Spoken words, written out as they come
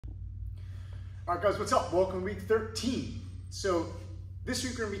All right, guys, what's up? Welcome to week 13. So this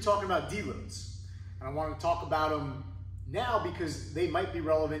week we're going to be talking about deloads. And I want to talk about them now because they might be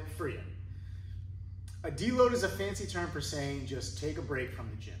relevant for you. A deload is a fancy term for saying just take a break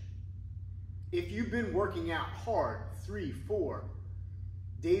from the gym. If you've been working out hard 3-4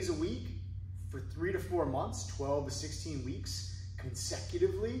 days a week for 3 to 4 months, 12 to 16 weeks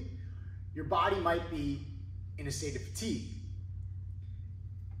consecutively, your body might be in a state of fatigue.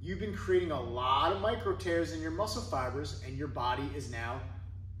 You've been creating a lot of micro tears in your muscle fibers, and your body is now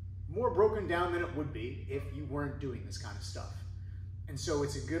more broken down than it would be if you weren't doing this kind of stuff. And so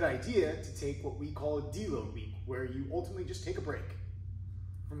it's a good idea to take what we call a deload week, where you ultimately just take a break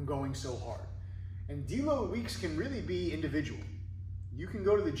from going so hard. And deload weeks can really be individual. You can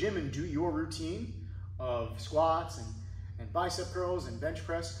go to the gym and do your routine of squats and bicep curls and bench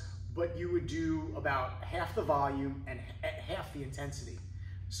press, but you would do about half the volume and half the intensity.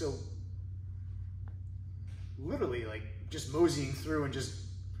 So literally like just moseying through and just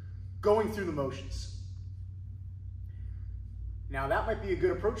going through the motions. Now that might be a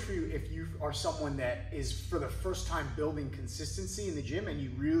good approach for you if you are someone that is for the first time building consistency in the gym and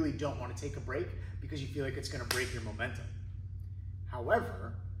you really don't want to take a break because you feel like it's going to break your momentum.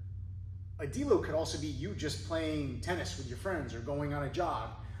 However, a deload could also be you just playing tennis with your friends or going on a jog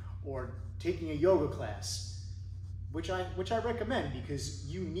or taking a yoga class, which I recommend because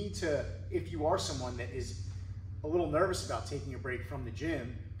you need to, if you are someone that is a little nervous about taking a break from the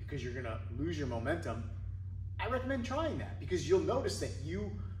gym because you're gonna lose your momentum, I recommend trying that because you'll notice that you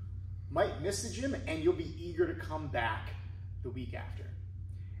might miss the gym and you'll be eager to come back the week after.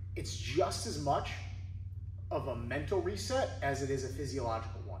 It's just as much of a mental reset as it is a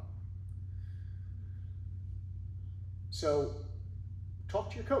physiological one. So talk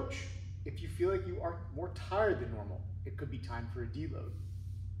to your coach. If you feel like you are more tired than normal, it could be time for a deload.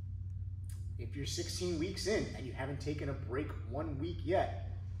 If you're 16 weeks in and you haven't taken a break 1 week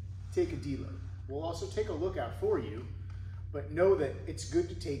yet, take a deload. We'll also take a look out for you, but know that it's good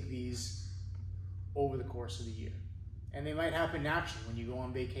to take these over the course of the year. And they might happen naturally when you go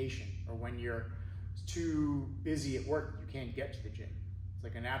on vacation or when you're too busy at work and you can't get to the gym. It's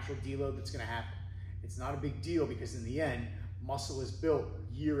like a natural deload that's gonna happen. It's not a big deal because in the end, muscle is built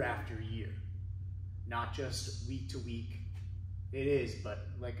year after year, not just week to week. It is, but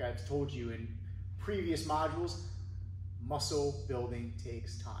like I've told you in previous modules, muscle building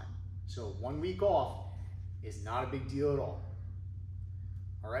takes time. So 1 week off is not a big deal at all.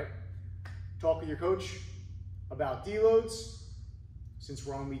 All right? Talk with your coach about deloads. Since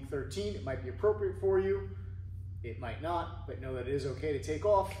we're on week 13, it might be appropriate for you. It might not, but know that it is okay to take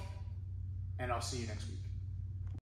off, and I'll see you next week.